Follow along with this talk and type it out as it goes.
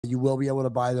You will be able to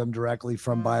buy them directly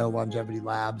from BioLongevity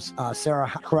Labs.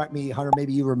 Sarah, correct me, Hunter,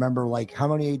 maybe you remember, like, how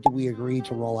many did we agree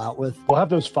to roll out with? We'll have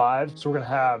those 5. So we're going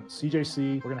to have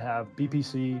CJC, we're going to have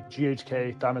BPC,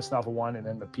 GHK, Thymosin Alpha 1, and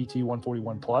then the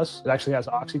PT141 Plus. It actually has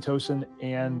oxytocin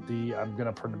and the, I'm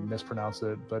going to mispronounce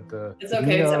it, but the it's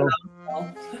okay.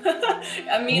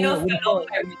 Aminophenol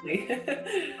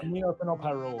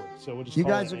pyrrolidine. So we'll just you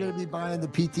guys are going to be buying the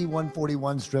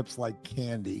PT141 strips like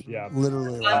candy. Yeah.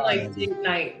 Literally. Like date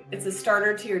night. It's a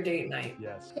starter to your date night.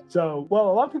 Yes. So,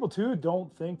 well, a lot of people too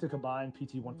don't think to combine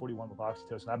PT141 with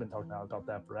oxytocin. I've been talking now about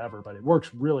that forever, but it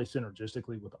works really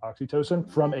synergistically with oxytocin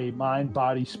from a mind,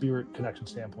 body, spirit connection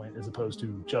standpoint, as opposed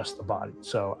to just the body.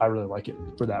 So I really like it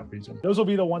for that reason. Those will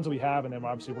be the ones that we have. And then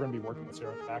obviously we're going to be working with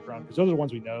Sarah in the background because those are the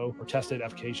ones we know are tested,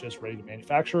 efficacious, ready to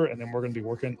manufacture. And then we're going to be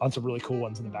working on some really cool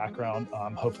ones in the background,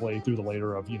 hopefully through the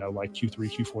later of, like Q3,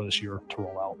 Q4 this year to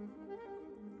roll out.